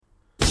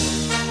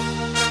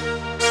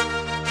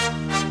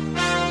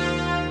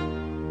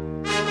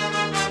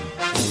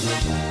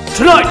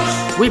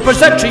Tonight, we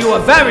present to you a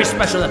very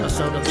special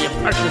episode of The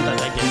Impression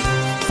That I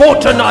Give. For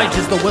tonight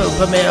is the world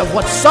premiere of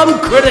what some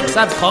critics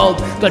have called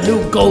the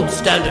new gold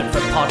standard for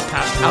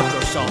podcast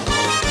outro songs.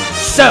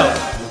 So,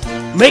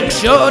 make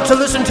sure to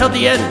listen till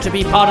the end to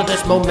be part of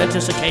this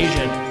momentous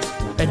occasion.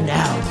 And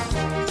now,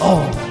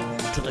 on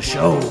to the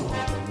show.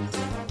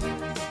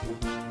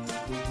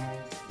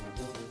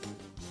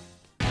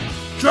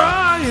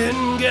 Try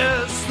and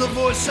guess the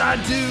voice I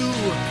do.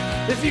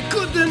 If you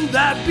could, then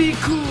that'd be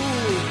cool.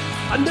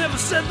 I never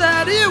said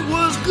that it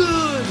was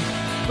good,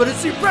 but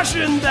it's the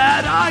impression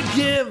that I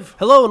give.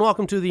 Hello and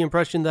welcome to The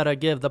Impression That I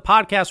Give, the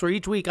podcast where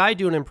each week I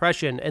do an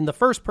impression, and the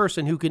first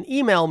person who can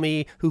email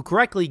me who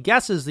correctly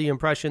guesses the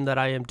impression that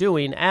I am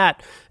doing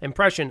at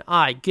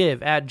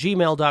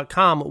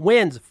impressionigive@gmail.com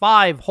wins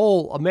 5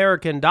 whole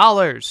American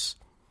dollars.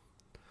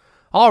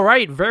 All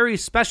right, very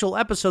special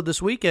episode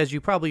this week. As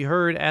you probably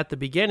heard at the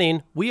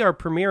beginning, we are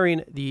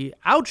premiering the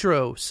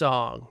outro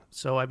song.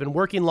 So I've been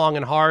working long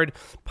and hard.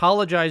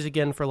 Apologize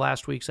again for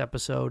last week's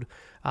episode.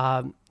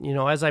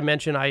 As I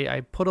mentioned,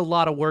 I put a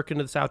lot of work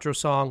into this outro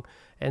song,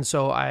 and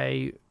so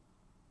I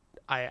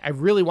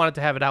really wanted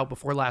to have it out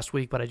before last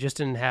week, but I just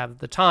didn't have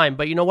the time.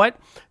 But you know what?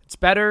 It's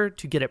better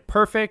to get it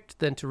perfect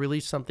than to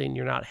release something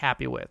you're not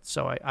happy with.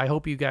 So I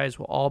hope you guys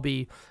will all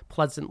be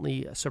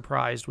pleasantly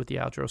surprised with the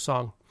outro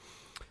song.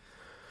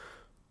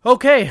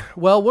 Okay,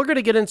 well, we're going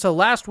to get into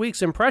last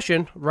week's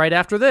impression right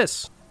after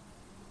this.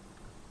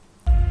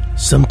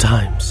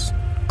 Sometimes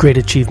great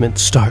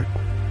achievements start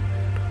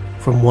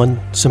from one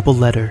simple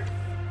letter.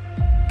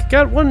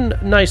 Got one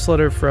nice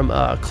letter from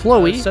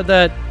Chloe. Said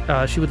that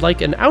she would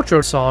like an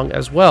outro song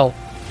as well.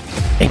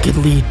 And could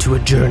lead to a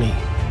journey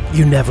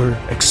you never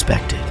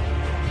expected.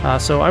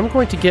 So I'm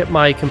going to get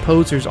my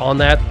composers on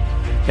that.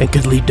 And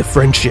could lead to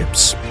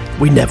friendships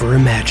we never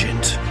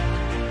imagined.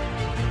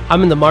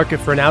 I'm in the market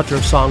for an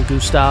outro song,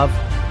 Gustav,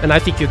 and I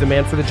think you're the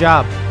man for the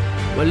job.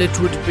 Well, it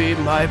would be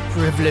my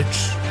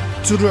privilege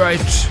to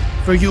write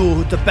for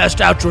you the best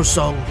outro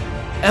song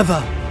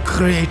ever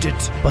created.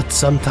 But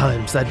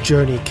sometimes that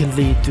journey can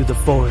lead through the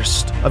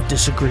forest of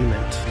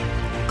disagreement.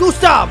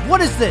 Gustav,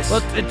 what is this?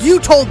 You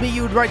told me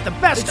you'd write the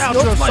best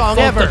outro song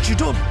ever. That you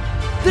don't.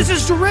 This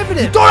is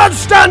derivative. You don't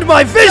understand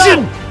my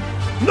vision.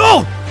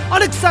 No,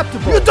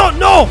 unacceptable. You don't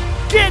know.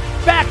 Get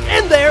back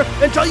in there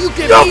until you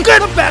give me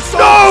the best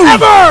song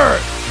ever!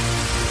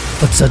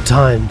 But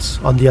sometimes,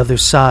 on the other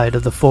side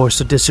of the force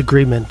of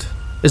disagreement,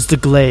 is the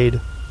glade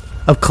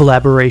of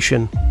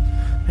collaboration.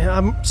 Man,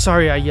 I'm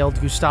sorry I yelled,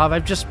 Gustav.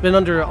 I've just been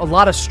under a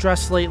lot of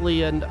stress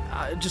lately and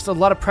just a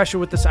lot of pressure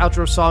with this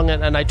outro song,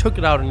 and I took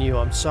it out on you.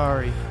 I'm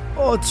sorry.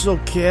 Oh, it's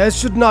okay. I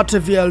should not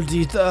have yelled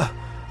either.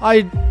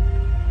 I'm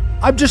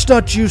just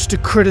not used to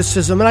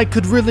criticism, and I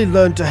could really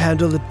learn to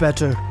handle it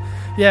better.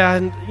 Yeah,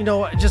 and,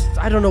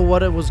 I don't know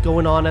what it was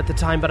going on at the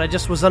time, but I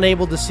just was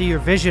unable to see your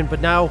vision, but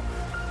now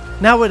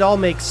it all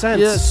makes sense.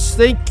 Yes,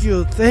 thank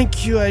you.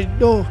 I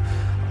know,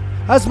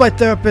 as my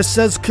therapist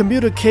says,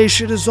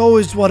 communication is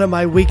always one of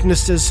my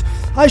weaknesses.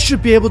 I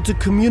should be able to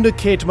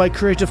communicate my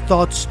creative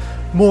thoughts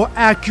more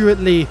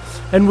accurately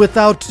and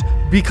without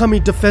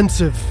becoming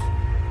defensive.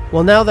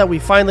 Well, now that we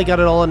finally got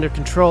it all under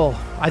control,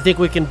 I think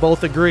we can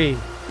both agree.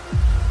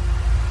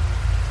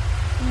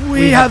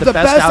 We have the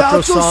best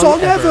outro song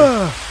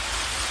ever!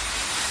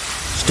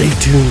 Stay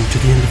tuned to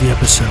the end of the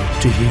episode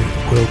to hear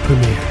the world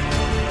premiere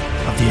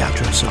of the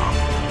outro song.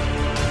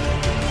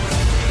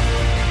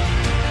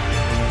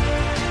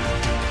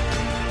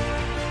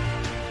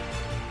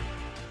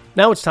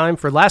 Now it's time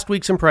for last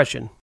week's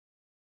impression.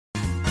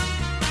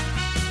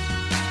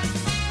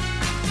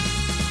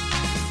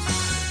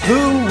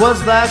 Who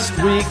was last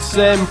week's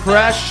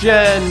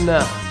impression?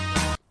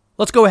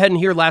 Let's go ahead and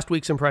hear last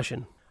week's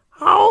impression.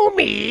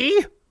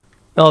 Homie.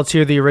 Now let's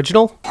hear the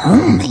original.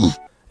 Homie.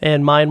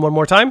 And mine one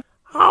more time.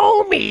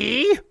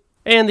 Homie!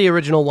 And the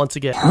original once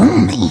again.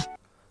 Homie!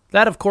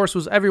 That, of course,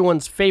 was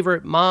everyone's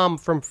favorite mom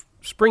from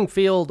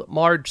Springfield,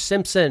 Marge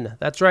Simpson.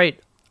 That's right,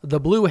 the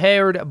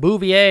blue-haired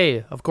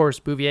Bouvier. Of course,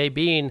 Bouvier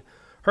being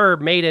her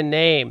maiden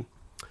name.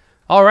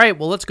 All right,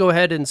 well, let's go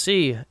ahead and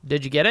see.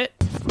 Did you get it?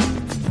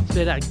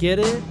 Did I get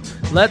it?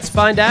 Let's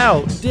find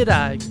out. Did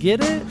I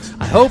get it?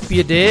 I hope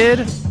you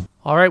did.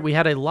 All right, we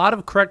had a lot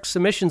of correct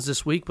submissions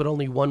this week, but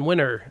only one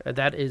winner.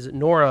 That is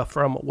Nora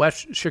from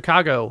West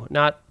Chicago,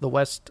 not the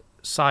west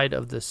side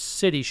of the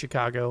city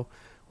Chicago,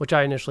 which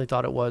I initially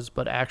thought it was,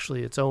 but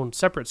actually its own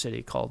separate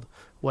city called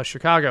West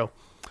Chicago.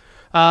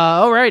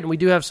 All right, and we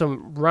do have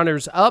some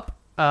runners up.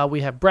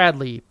 We have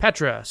Bradley,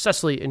 Petra,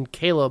 Cecily, and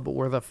Caleb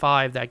were the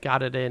 5 that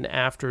got it in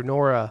after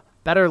Nora.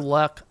 Better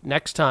luck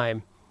next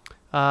time.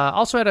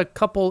 Also had a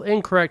couple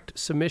incorrect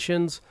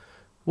submissions.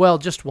 Well,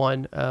 just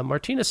one.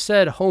 Martina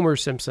said Homer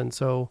Simpson,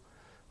 so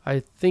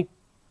I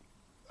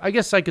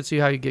guess I could see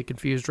how you get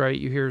confused, right?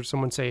 You hear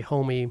someone say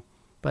homie,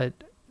 but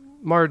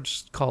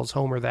Marge calls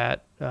Homer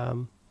that. He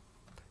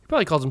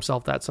probably calls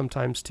himself that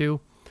sometimes, too.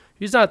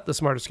 He's not the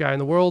smartest guy in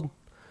the world.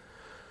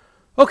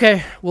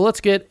 Okay, well, let's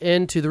get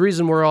into the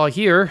reason we're all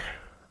here,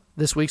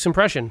 this week's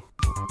impression.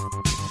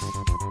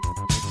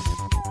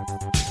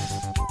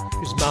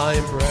 Here's my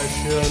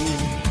impression.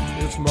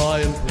 It's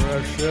my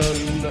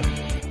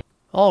impression.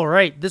 All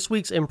right, this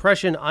week's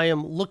impression, I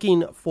am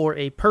looking for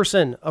a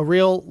person, a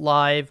real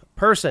live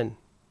person.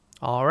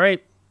 All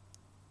right,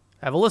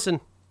 have a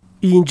listen.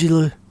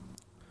 Angela.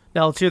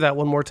 Now let's hear that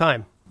one more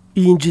time.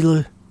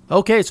 Angela.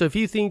 Okay, so if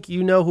you think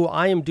you know who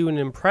I am doing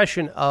an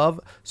impression of,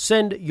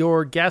 send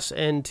your guess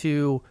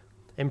into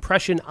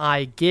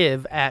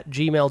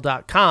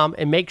impressionigive@gmail.com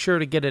and make sure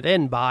to get it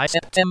in by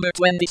September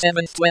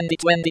 27th,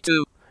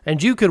 2022.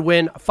 And you could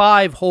win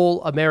 5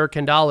 whole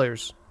American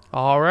dollars.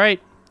 All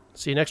right,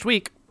 see you next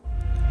week.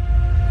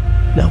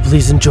 Now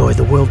please enjoy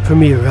the world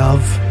premiere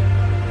of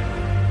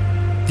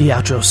the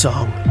outro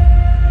song.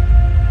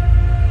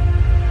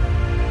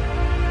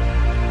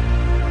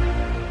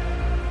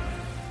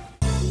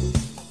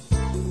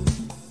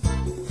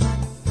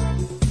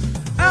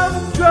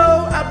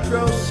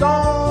 Outro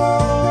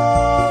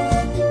song.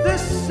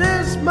 This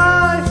is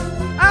my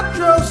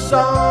outro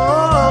song.